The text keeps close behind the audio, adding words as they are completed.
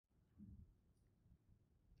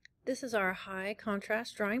This is our high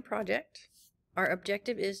contrast drawing project. Our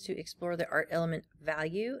objective is to explore the art element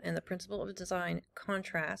value and the principle of design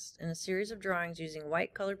contrast in a series of drawings using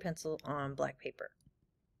white colored pencil on black paper.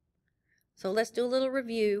 So let's do a little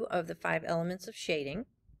review of the 5 elements of shading.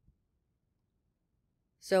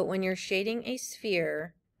 So when you're shading a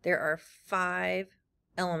sphere, there are 5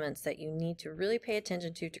 elements that you need to really pay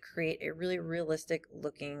attention to create a really realistic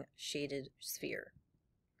looking shaded sphere.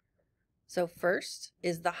 So first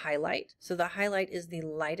is the highlight. So the highlight is the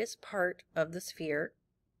lightest part of the sphere.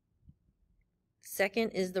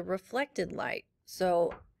 Second is the reflected light.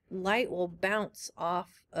 So light will bounce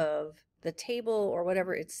off of the table or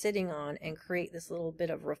whatever it's sitting on and create this little bit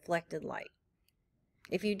of reflected light.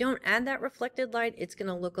 If you don't add that reflected light, it's going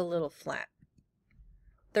to look a little flat.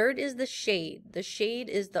 Third is the shade. The shade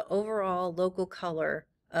is the overall local color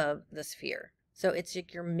of the sphere. So it's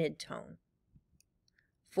like your mid-tone.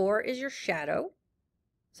 4 is your shadow.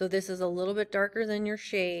 So this is a little bit darker than your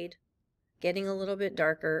shade, getting a little bit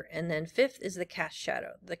darker. And then 5th is the cast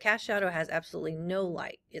shadow. The cast shadow has absolutely no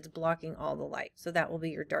light. It's blocking all the light. So that will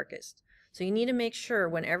be your darkest. So you need to make sure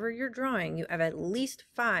whenever you're drawing, you have at least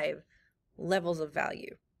 5 levels of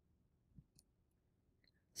value.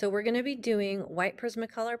 So we're going to be doing white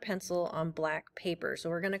Prismacolor pencil on black paper. So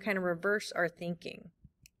we're going to kind of reverse our thinking.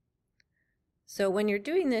 So when you're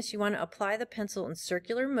doing this, you want to apply the pencil in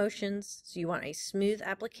circular motions. So you want a smooth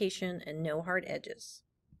application and no hard edges.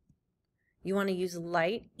 You want to use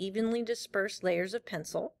light, evenly dispersed layers of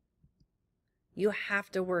pencil. You have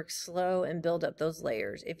to work slow and build up those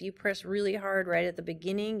layers. If you press really hard right at the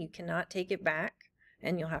beginning, you cannot take it back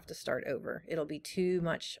and you'll have to start over. It'll be too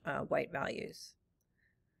much white values.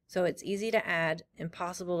 So it's easy to add,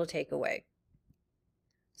 impossible to take away.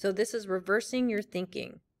 So this is reversing your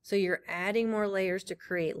thinking. So you're adding more layers to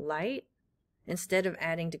create light instead of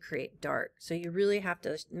adding to create dark. So you really have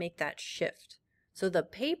to make that shift. So the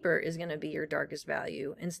paper is going to be your darkest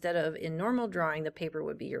value instead of in normal drawing, the paper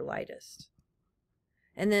would be your lightest.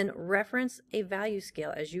 And then reference a value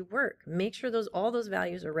scale as you work. Make sure all those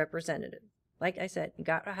values are representative. Like I said, you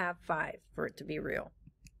got to have 5 for it to be real.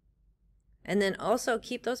 And then also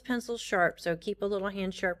keep those pencils sharp. So keep a little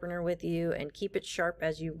hand sharpener with you and keep it sharp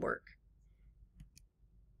as you work.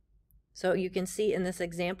 So you can see in this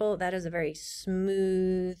example, that is a very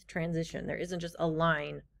smooth transition. There isn't just a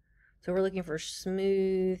line. So we're looking for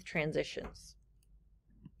smooth transitions.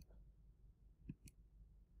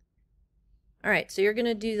 All right, so you're going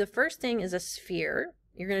to do, the first thing is a sphere.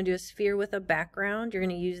 You're going to do a sphere with a background. You're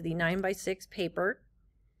going to use the 9x6 paper.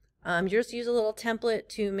 You just use a little template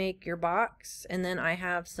to make your box. And then I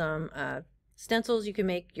have some stencils. You can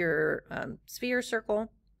make your sphere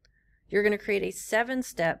circle. You're going to create a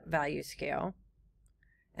 7-step value scale.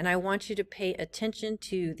 And I want you to pay attention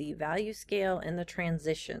to the value scale and the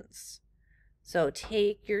transitions. So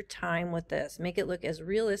take your time with this. Make it look as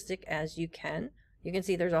realistic as you can. You can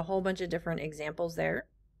see there's a whole bunch of different examples there.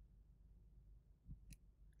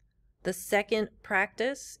 The second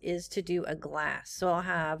practice is to do a glass. So I'll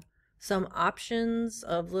have some options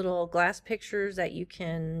of little glass pictures that you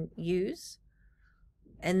can use.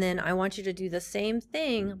 And then I want you to do the same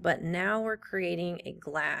thing, but now we're creating a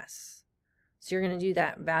glass. So you're going to do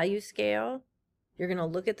that value scale. You're going to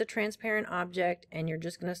look at the transparent object and you're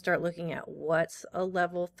just going to start looking at what's a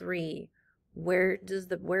level 3. Where is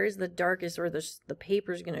the darkest or the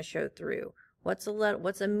paper is going to show through? What's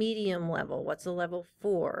a medium level? What's a level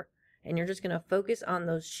 4? And you're just going to focus on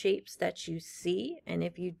those shapes that you see. And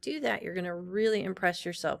if you do that, you're going to really impress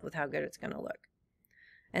yourself with how good it's going to look.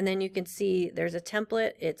 And then you can see there's a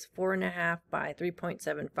template. It's 4.5 by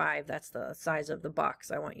 3.75. That's the size of the box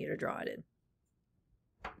I want you to draw it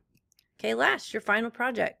in. Okay, last, your final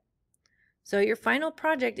project. So your final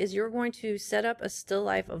project is you're going to set up a still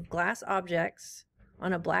life of glass objects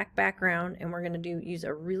on a black background, and we're going to use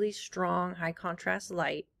a really strong high contrast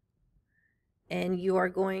light. And you are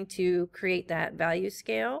going to create that value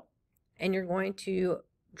scale, and you're going to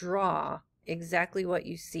draw exactly what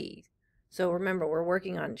you see. So remember, we're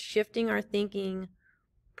working on shifting our thinking,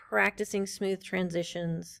 practicing smooth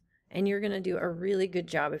transitions, and you're going to do a really good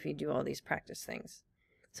job if you do all these practice things.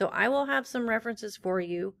 So I will have some references for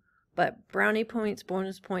you, but brownie points,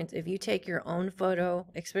 bonus points, if you take your own photo,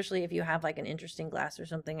 especially if you have like an interesting glass or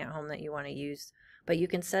something at home that you want to use, but you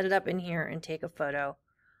can set it up in here and take a photo.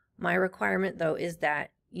 My requirement though is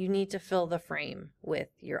that you need to fill the frame with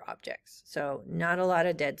your objects. So not a lot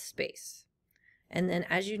of dead space. And then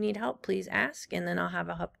as you need help, please ask, and then I'll have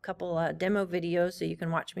a couple demo videos so you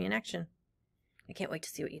can watch me in action. I can't wait to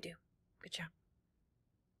see what you do. Good job.